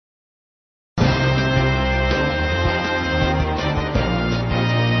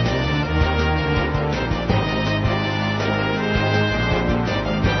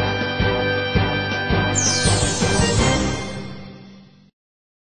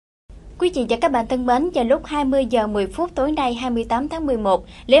Quý vị và các bạn thân mến, vào lúc 20 giờ 10 phút tối nay 28 tháng 11,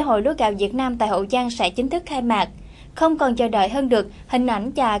 lễ hội lúa gạo Việt Nam tại Hậu Giang sẽ chính thức khai mạc. Không còn chờ đợi hơn được, hình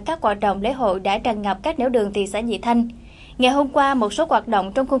ảnh và các hoạt động lễ hội đã tràn ngập các nẻo đường thị xã Vị Thanh. Ngày hôm qua, một số hoạt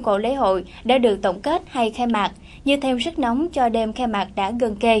động trong khuôn khổ lễ hội đã được tổng kết hay khai mạc, như thêm sức nóng cho đêm khai mạc đã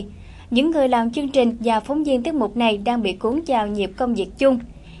gần kề. Những người làm chương trình và phóng viên tiết mục này đang bị cuốn vào nhịp công việc chung.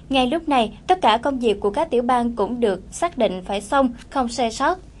 Ngay lúc này, tất cả công việc của các tiểu bang cũng được xác định phải xong, không sai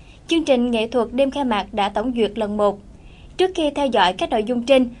sót. Chương trình nghệ thuật đêm khai mạc đã tổng duyệt lần 1. Trước khi theo dõi các nội dung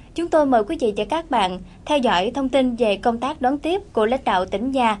trên, chúng tôi mời quý vị và các bạn theo dõi thông tin về công tác đón tiếp của lãnh đạo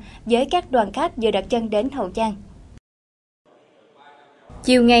tỉnh nhà với các đoàn khách vừa đặt chân đến Hậu Giang.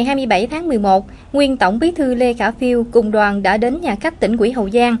 Chiều ngày 27 tháng 11, nguyên Tổng Bí thư Lê Khả Phiêu cùng đoàn đã đến nhà khách tỉnh ủy Hậu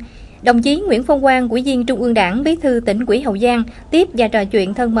Giang. Đồng chí Nguyễn Phong Quang, Ủy viên Trung ương Đảng, Bí thư tỉnh ủy Hậu Giang tiếp và trò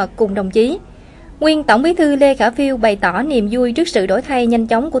chuyện thân mật cùng đồng chí. Nguyên Tổng Bí thư Lê Khả Phiêu bày tỏ niềm vui trước sự đổi thay nhanh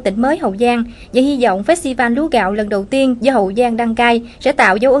chóng của tỉnh mới Hậu Giang và hy vọng Festival lúa gạo lần đầu tiên do Hậu Giang đăng cai sẽ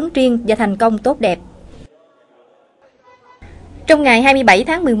tạo dấu ấn riêng và thành công tốt đẹp. Trong ngày 27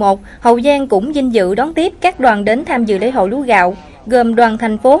 tháng 11, Hậu Giang cũng vinh dự đón tiếp các đoàn đến tham dự lễ hội lúa gạo, gồm đoàn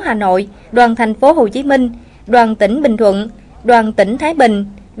thành phố Hà Nội, đoàn thành phố Hồ Chí Minh, đoàn tỉnh Bình Thuận, đoàn tỉnh Thái Bình,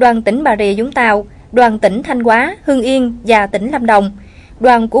 đoàn tỉnh Bà Rịa Vũng Tàu, đoàn tỉnh Thanh Hóa, Hưng Yên và tỉnh Lâm Đồng,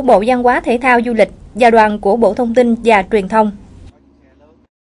 đoàn của Bộ Văn hóa Thể thao Du lịch và đoàn của Bộ Thông tin và Truyền thông.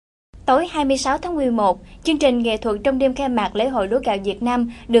 Tối 26 tháng 11, chương trình nghệ thuật trong đêm khai mạc lễ hội lúa gạo Việt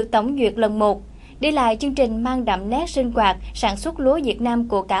Nam được tổng duyệt lần 1. Đây là chương trình mang đậm nét sinh hoạt sản xuất lúa Việt Nam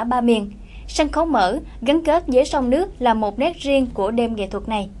của cả ba miền. Sân khấu mở, gắn kết với sông nước là một nét riêng của đêm nghệ thuật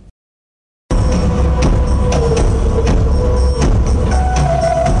này.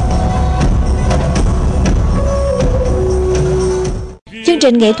 Chương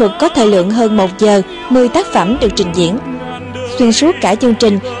trình nghệ thuật có thời lượng hơn 1 giờ, 10 tác phẩm được trình diễn. Xuyên suốt cả chương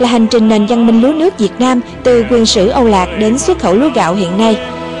trình là hành trình nền văn minh lúa nước Việt Nam từ quyền sử Âu Lạc đến xuất khẩu lúa gạo hiện nay.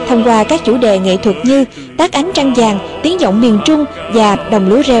 Thông qua các chủ đề nghệ thuật như Tác ánh trăng vàng, Tiếng vọng miền Trung và Đồng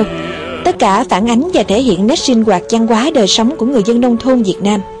lúa reo. Tất cả phản ánh và thể hiện nét sinh hoạt văn hóa đời sống của người dân nông thôn Việt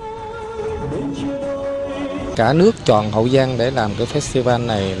Nam. Cả nước chọn Hậu Giang để làm cái festival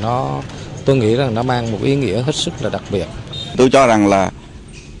này, tôi nghĩ rằng nó mang một ý nghĩa hết sức là đặc biệt. Tôi cho rằng là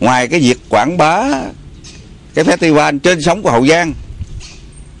ngoài cái việc quảng bá cái festival trên sóng của Hậu Giang,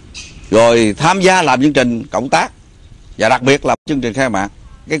 rồi tham gia làm chương trình cộng tác và đặc biệt là chương trình khai mạc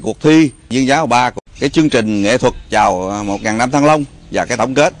cái cuộc thi Duyên Dáng Ba, cái chương trình nghệ thuật chào 1.000 năm Thăng Long và cái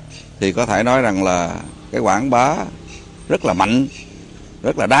tổng kết, thì có thể nói rằng là cái quảng bá rất là mạnh,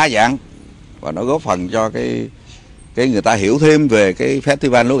 rất là đa dạng và nó góp phần cho cái người ta hiểu thêm về cái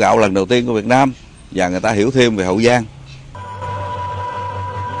festival lúa gạo lần đầu tiên của Việt Nam và người ta hiểu thêm về Hậu Giang.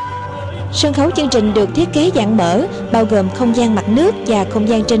 Sân khấu chương trình được thiết kế dạng mở, bao gồm không gian mặt nước và không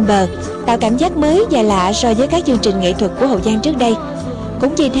gian trên bờ, tạo cảm giác mới và lạ so với các chương trình nghệ thuật của Hậu Giang trước đây.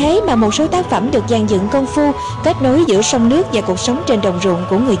 Cũng vì thế mà một số tác phẩm được dàn dựng công phu, kết nối giữa sông nước và cuộc sống trên đồng ruộng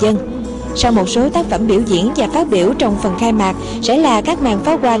của người dân. Sau một số tác phẩm biểu diễn và phát biểu trong phần khai mạc sẽ là các màn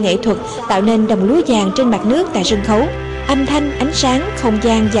pháo hoa nghệ thuật tạo nên đồng lúa vàng trên mặt nước tại sân khấu. Âm thanh, ánh sáng, không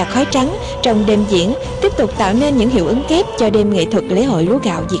gian và khói trắng trong đêm diễn tiếp tục tạo nên những hiệu ứng kép cho đêm nghệ thuật lễ hội lúa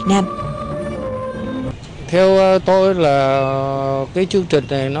gạo Việt Nam. Theo tôi là cái chương trình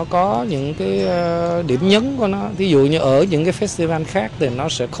này nó có những cái điểm nhấn của nó. Ví dụ như ở những cái festival khác thì nó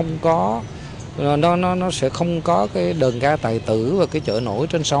sẽ không có nó sẽ không có cái đờn ca tài tử và cái chợ nổi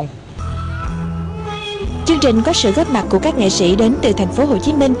trên sông. Chương trình có sự góp mặt của các nghệ sĩ đến từ thành phố Hồ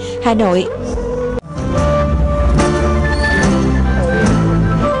Chí Minh, Hà Nội.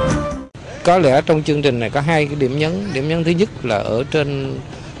 Có lẽ trong chương trình này có 2 cái điểm nhấn. Điểm nhấn thứ nhất là ở trên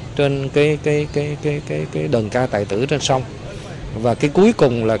cái đờn ca tài tử trên sông, và cái cuối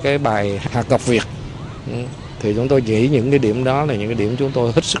cùng là cái bài Hạt Ngọc Việt. Thì chúng tôi nghĩ những cái điểm đó là những cái điểm chúng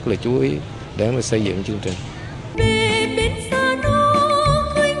tôi hết sức là chú ý để mà xây dựng chương trình.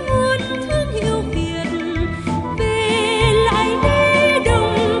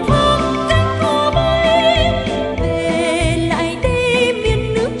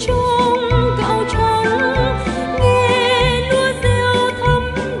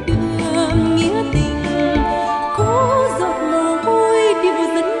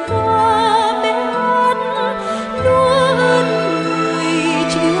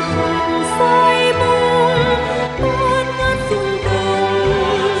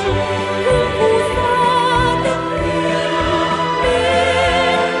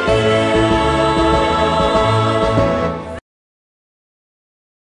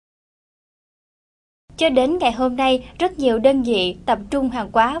 Cho đến ngày hôm nay, rất nhiều đơn vị tập trung hàng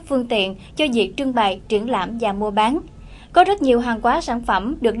hóa, phương tiện cho việc trưng bày, triển lãm và mua bán. Có rất nhiều hàng hóa sản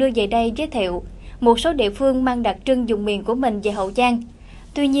phẩm được đưa về đây giới thiệu. Một số địa phương mang đặc trưng vùng miền của mình về Hậu Giang.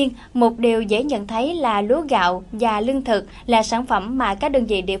 Tuy nhiên, một điều dễ nhận thấy là lúa gạo và lương thực là sản phẩm mà các đơn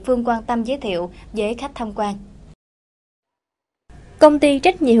vị địa phương quan tâm giới thiệu với khách tham quan. Công ty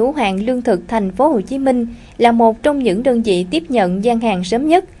trách nhiệm hữu hạn lương thực thành phố Hồ Chí Minh là một trong những đơn vị tiếp nhận gian hàng sớm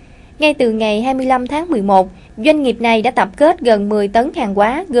nhất. Ngay từ ngày 25 tháng 11, doanh nghiệp này đã tập kết gần 10 tấn hàng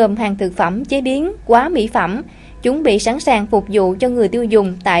hóa gồm hàng thực phẩm chế biến, hóa mỹ phẩm, chuẩn bị sẵn sàng phục vụ cho người tiêu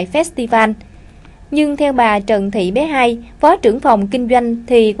dùng tại festival. Nhưng theo bà Trần Thị Bé Hai, Phó trưởng phòng kinh doanh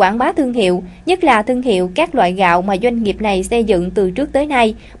thì quảng bá thương hiệu, nhất là thương hiệu các loại gạo mà doanh nghiệp này xây dựng từ trước tới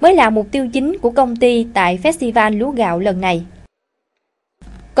nay mới là mục tiêu chính của công ty tại festival lúa gạo lần này.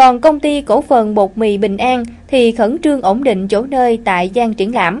 Còn công ty cổ phần bột mì Bình An thì khẩn trương ổn định chỗ nơi tại gian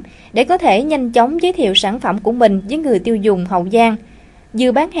triển lãm để có thể nhanh chóng giới thiệu sản phẩm của mình với người tiêu dùng Hậu Giang.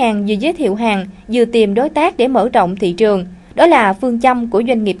 Vừa bán hàng, vừa giới thiệu hàng, vừa tìm đối tác để mở rộng thị trường. Đó là phương châm của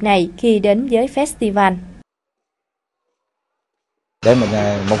doanh nghiệp này khi đến với festival. Để mình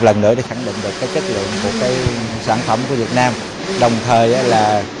một lần nữa để khẳng định được cái chất lượng của cái sản phẩm của Việt Nam, đồng thời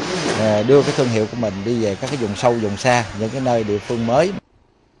là đưa cái thương hiệu của mình đi về các cái vùng sâu, vùng xa, những cái nơi địa phương mới.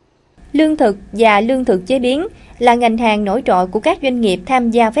 Lương thực và lương thực chế biến là ngành hàng nổi trội của các doanh nghiệp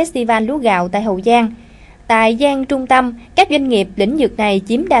tham gia festival lúa gạo tại Hậu Giang. Tại gian trung tâm, các doanh nghiệp lĩnh vực này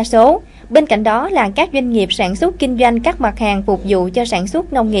chiếm đa số. Bên cạnh đó là các doanh nghiệp sản xuất kinh doanh các mặt hàng phục vụ cho sản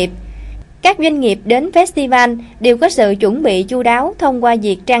xuất nông nghiệp. Các doanh nghiệp đến festival đều có sự chuẩn bị chu đáo thông qua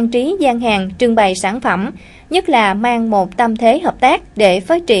việc trang trí gian hàng, trưng bày sản phẩm, nhất là mang một tâm thế hợp tác để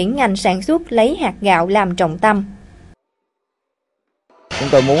phát triển ngành sản xuất lấy hạt gạo làm trọng tâm. Chúng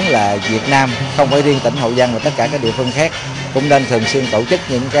tôi muốn là Việt Nam, không phải riêng tỉnh Hậu Giang mà tất cả các địa phương khác cũng nên thường xuyên tổ chức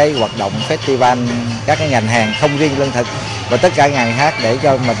những cái hoạt động festival các cái ngành hàng không riêng lương thực và tất cả ngành khác để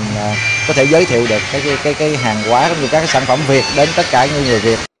cho mình có thể giới thiệu được cái hàng hóa cũng như các cái sản phẩm Việt đến tất cả những người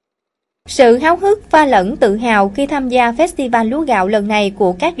Việt. Sự háo hức pha lẫn tự hào khi tham gia festival lúa gạo lần này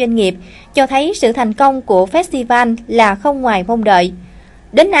của các doanh nghiệp cho thấy sự thành công của festival là không ngoài mong đợi.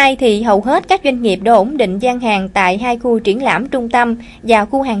 Đến nay thì hầu hết các doanh nghiệp đã ổn định gian hàng tại 2 khu triển lãm trung tâm và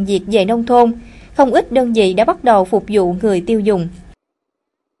khu hàng Việt về nông thôn. Không ít đơn vị đã bắt đầu phục vụ người tiêu dùng.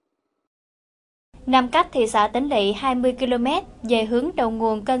 Nằm cách thị xã Tỉnh Lỵ 20 km về hướng đầu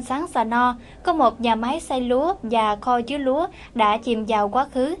nguồn kênh Sáng Sà No, có một nhà máy xay lúa và kho chứa lúa đã chìm vào quá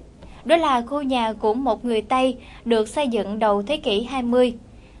khứ. Đó là khu nhà của một người Tây được xây dựng đầu thế kỷ 20.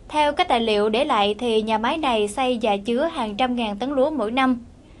 Theo các tài liệu để lại thì nhà máy này xay và chứa hàng trăm ngàn tấn lúa mỗi năm.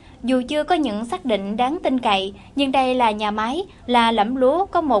 Dù chưa có những xác định đáng tin cậy, nhưng đây là nhà máy, là lẫm lúa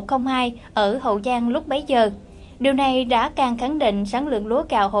có 102 ở Hậu Giang lúc bấy giờ. Điều này đã càng khẳng định sản lượng lúa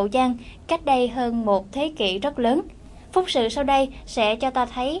gạo Hậu Giang cách đây hơn một thế kỷ rất lớn. Phóng sự sau đây sẽ cho ta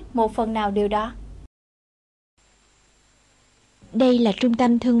thấy một phần nào điều đó. Đây là trung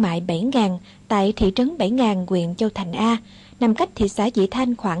tâm thương mại 7.000 tại thị trấn 7.000, huyện Châu Thành A, nằm cách thị xã Vị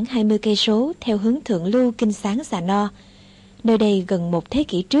Thanh khoảng 20 cây số theo hướng thượng lưu kinh Sáng Sà No. Nơi đây gần một thế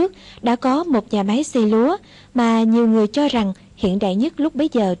kỷ trước đã có một nhà máy xay lúa mà nhiều người cho rằng hiện đại nhất lúc bấy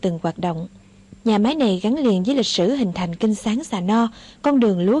giờ từng hoạt động. Nhà máy này gắn liền với lịch sử hình thành kinh Sáng Sà No, con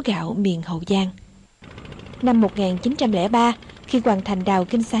đường lúa gạo miền Hậu Giang. Năm 1903, khi hoàn thành đào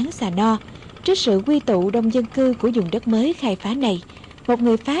kinh Sáng Sà No, trước sự quy tụ đông dân cư của vùng đất mới khai phá này, một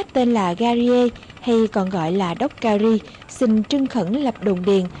người Pháp tên là Garrier, hay còn gọi là Đốc Gary, xin trưng khẩn lập đồn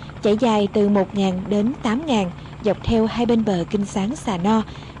điền chạy dài từ 1.000 đến 8.000 dọc theo hai bên bờ kinh Sáng Sà No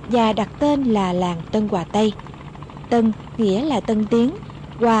và đặt tên là làng Tân Hòa Tây. Tân nghĩa là Tân Tiến,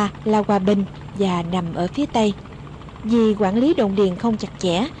 Hòa là Hòa Bình và nằm ở phía Tây. Vì quản lý đồn điền không chặt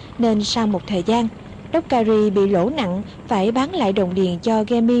chẽ nên sau một thời gian, Đốc Gary bị lỗ nặng phải bán lại đồn điền cho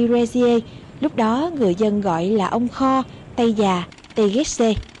Gemi Rezier, lúc đó người dân gọi là ông Kho, Tây Già, Tây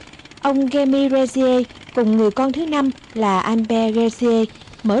Ghetse. Ông Gemi Rezier cùng người con thứ 5 là Albert Rezier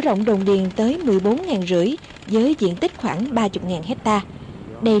mở rộng đồn điền tới 14.500 với diện tích khoảng 30.000 hecta.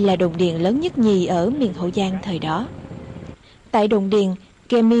 Đây là đồn điền lớn nhất nhì ở miền Hậu Giang thời đó. Tại đồn điền,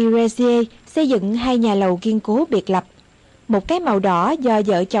 Gemi Rezier xây dựng 2 nhà lầu kiên cố biệt lập. Một cái màu đỏ do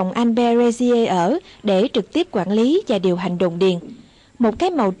vợ chồng Albert Rezier ở để trực tiếp quản lý và điều hành đồn điền. Một cái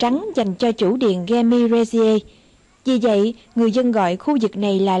màu trắng dành cho chủ điền Gemi Rezier. Vì vậy, người dân gọi khu vực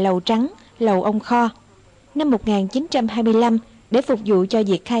này là lầu trắng, lầu ông Kho. Năm 1925, để phục vụ cho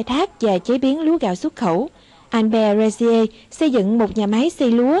việc khai thác và chế biến lúa gạo xuất khẩu, Albert Rezier xây dựng một nhà máy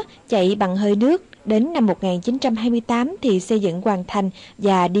xay lúa chạy bằng hơi nước. Đến năm 1928 thì xây dựng hoàn thành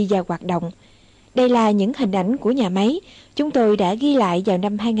và đi vào hoạt động. Đây là những hình ảnh của nhà máy chúng tôi đã ghi lại vào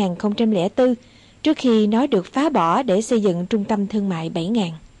năm 2004, trước khi nó được phá bỏ để xây dựng trung tâm thương mại 7.000.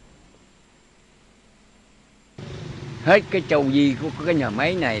 hết cái châu vi của cái nhà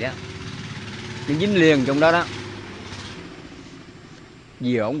máy này đó, nó dính liền trong đó đó,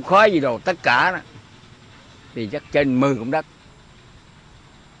 gì ống khói gì đồ tất cả đó, thì chắc trên 10 công đất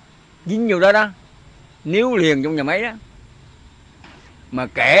dính vô đó đó, níu liền trong nhà máy đó. Mà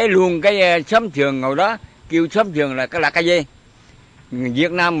kể luôn cái xóm trường ngồi đó, kêu xóm trường là cái lạc ca dê. Người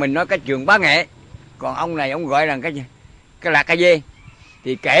Việt Nam mình nói cái trường bá nghệ, còn ông này ông gọi là cái lạc ca dê.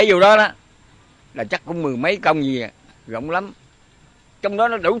 Thì kể vô đó đó là chắc cũng 10 mấy công gì, rộng lắm. Trong đó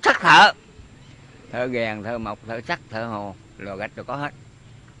nó đủ sắc thợ, thợ ghèn, thợ mộc, thợ sắt, thợ hồ, lò gạch rồi có hết.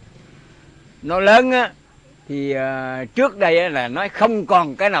 Nó lớn á thì trước đây á, là nói không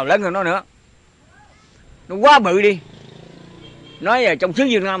còn cái nào lớn hơn nó nữa, nó quá bự đi. Nói là trong xứ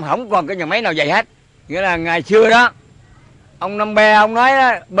Việt Nam không còn cái nhà máy nào vậy hết. Nghĩa là ngày xưa đó, ông Năm Be ông nói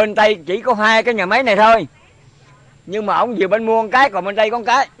đó, bên Tây chỉ có 2 cái nhà máy này thôi, nhưng mà ông vừa bên mua một cái, còn bên Tây có một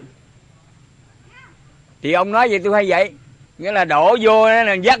cái. Thì ông nói vậy tôi hay vậy, nghĩa là đổ vô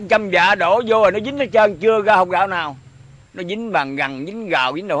là dắt châm dạ đổ vô rồi nó dính hết trơn, chưa ra hột gạo nào. Nó dính bằng gằn, dính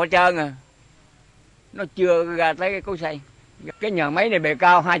gạo, dính đồ hết trơn à. Nó chưa ra tới cái cối xay. Cái nhà máy này bề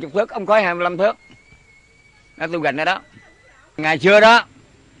cao 20 thước, ông khói 25 thước. Đó, tôi gành ở đó. Ngày xưa đó,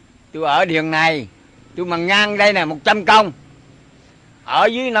 tôi ở điền này, tôi mà ngang đây nè 100 công. Ở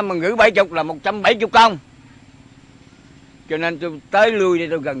dưới năm mà gửi 70 là 170 công. Cho nên tôi tới lui đây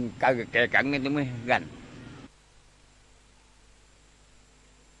tôi gần kề cận nên tôi mới gành.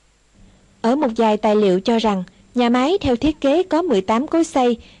 Ở một vài tài liệu cho rằng nhà máy theo thiết kế có 18 cối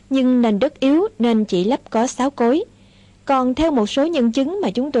xay, nhưng nền đất yếu nên chỉ lắp có 6 cối. Còn theo một số nhân chứng mà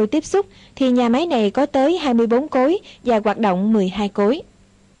chúng tôi tiếp xúc thì nhà máy này có tới 24 cối và hoạt động 12 cối.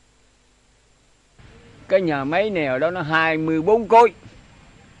 Cái nhà máy này ở đó nó 24 cối,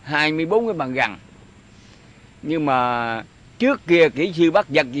 24 cái bằng gằn. Nhưng mà trước kia kỹ sư bắt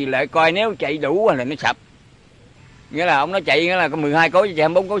giật gì lại coi nếu chạy đủ là nó sập. Nghĩa là ông nói chạy nghĩa là có 12 cối, chạy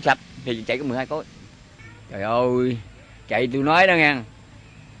 24 cối sập thì chạy có 12 cối. Trời ơi, chạy tôi nói đó nghe,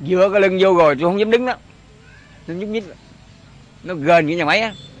 vừa cái lưng vô rồi tôi không dám đứng đó, nó nhúc nhích, nó gền cái nhà máy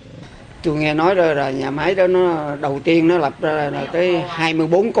á. Tôi nghe nói rồi là nhà máy đó nó đầu tiên nó lập ra là tới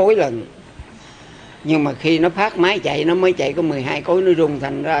 24 cối lần, nhưng mà khi nó phát máy chạy nó mới chạy có 12 cối, nó rung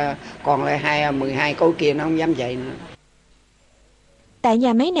thành ra còn lại 12 cối kia nó không dám chạy nữa. Tại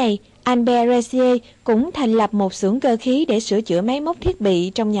nhà máy này, Albert Ressier cũng thành lập một xưởng cơ khí để sửa chữa máy móc thiết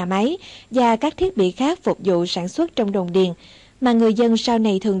bị trong nhà máy và các thiết bị khác phục vụ sản xuất trong đồn điền, mà người dân sau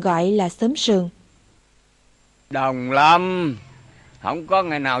này thường gọi là xóm sườn. Đồng Lâm, không có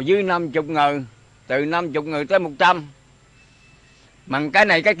ngày nào dưới 50 người, từ 50 người tới 100. Mà cái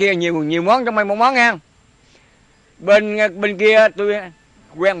này cái kia nhiều món trong mấy một món nha. Bên kia tôi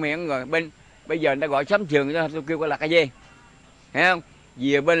quen miệng rồi, bây giờ người ta gọi xóm sườn cho tôi kêu gọi là ca dê. Thấy không?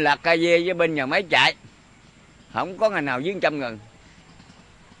 Về bên lạc ca dê với bên nhà máy chạy, không có ngày nào dưới 100 người.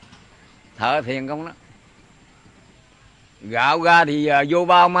 Thợ thiền không đó. Gạo ra thì vô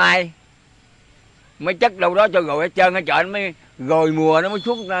bao mai, mới chất đâu đó cho rồi hết trơn hết trọi, mới rồi mùa nó mới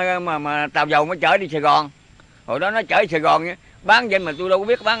xuống mà tàu dầu mới chở đi Sài Gòn. Hồi đó nó chở Sài Gòn bán vậy mà tôi đâu có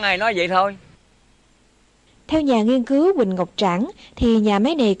biết bán ai, nói vậy thôi. Theo nhà nghiên cứu Quỳnh Ngọc Trảng thì nhà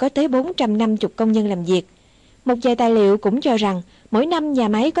máy này có tới 450 công nhân làm việc. Một vài tài liệu cũng cho rằng mỗi năm nhà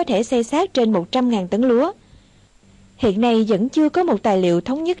máy có thể xây xát trên 100.000 tấn lúa. Hiện nay vẫn chưa có một tài liệu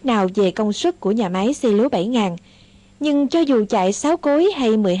thống nhất nào về công suất của nhà máy xay lúa 7.000. Nhưng cho dù chạy 6 cối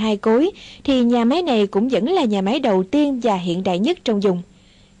hay 12 cối thì nhà máy này cũng vẫn là nhà máy đầu tiên và hiện đại nhất trong vùng.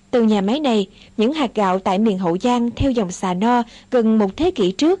 Từ nhà máy này, những hạt gạo tại miền Hậu Giang theo dòng xà no gần một thế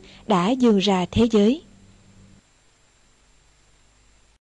kỷ trước đã vươn ra thế giới.